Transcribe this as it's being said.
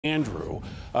Andrew,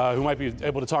 who might be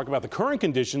able to talk about the current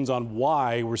conditions on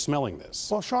why we're smelling this.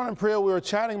 Well, Sean and Priya, we were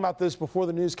chatting about this before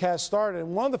the newscast started,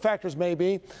 and one of the factors may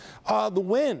be the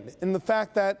wind, and the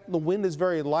fact that the wind is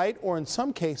very light or in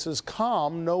some cases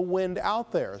calm, no wind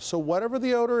out there. So whatever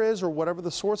the odor is or whatever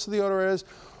the source of the odor is,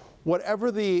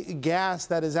 whatever the gas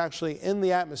that is actually in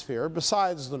the atmosphere,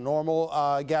 besides the normal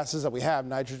gases that we have,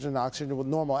 nitrogen, oxygen with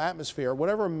normal atmosphere,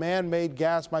 whatever man-made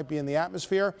gas might be in the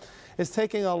atmosphere is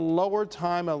taking a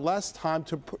less time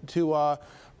to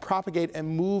propagate and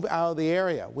move out of the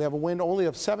area. We have a wind only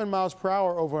of 7 miles per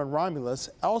hour over in Romulus.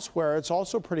 Elsewhere, it's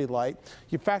also pretty light.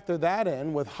 You factor that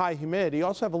in with high humidity. You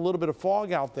also have a little bit of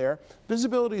fog out there.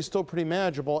 Visibility is still pretty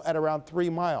manageable at around 3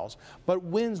 miles, but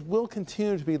winds will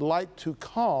continue to be light to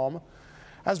calm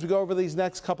as we go over these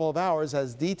next couple of hours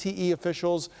as DTE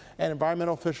officials and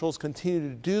environmental officials continue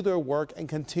to do their work and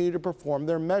continue to perform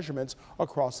their measurements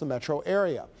across the metro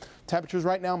area. Temperatures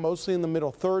right now mostly in the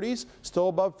middle 30s, still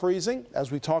above freezing, as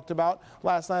we talked about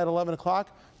last night at 11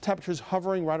 o'clock. Temperatures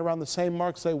hovering right around the same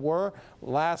marks they were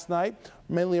last night,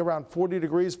 mainly around 40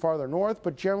 degrees farther north,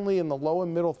 but generally in the low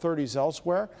and middle 30s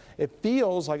elsewhere. It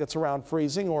feels like it's around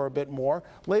freezing or a bit more.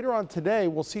 Later on today,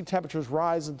 we'll see temperatures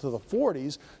rise into the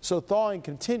 40s, so thawing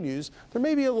continues. There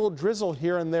may be a little drizzle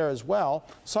here and there as well.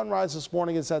 Sunrise this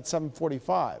morning is at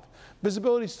 7:45.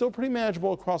 Visibility is still pretty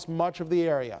manageable across much of the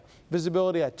area.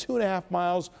 Visibility at 2.5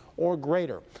 miles or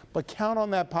greater, but count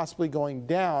on that possibly going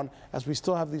down as we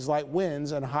still have these light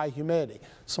winds and high humidity.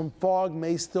 Some fog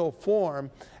may still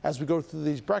form as we go through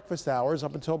these breakfast hours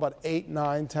up until about 8,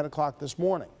 9, 10 o'clock this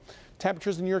morning.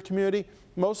 Temperatures in your community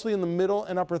mostly in the middle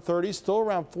and upper 30s, still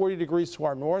around 40 degrees to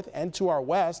our north and to our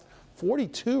west.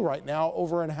 42 right now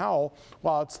over in Howell,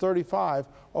 while it's 35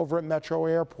 over at Metro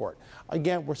Airport.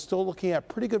 Again, we're still looking at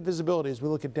pretty good visibility as we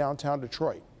look at downtown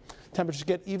Detroit. Temperatures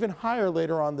get even higher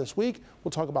later on this week.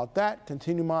 We'll talk about that,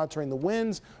 continue monitoring the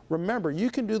winds. Remember, you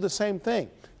can do the same thing.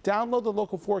 Download the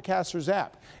Local Forecasters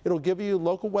app. It'll give you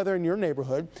local weather in your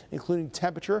neighborhood, including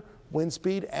temperature, wind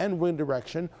speed, and wind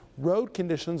direction, road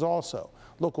conditions also.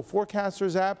 Local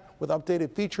Forecasters app with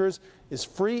updated features is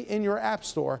free in your app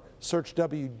store. Search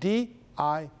WDIV.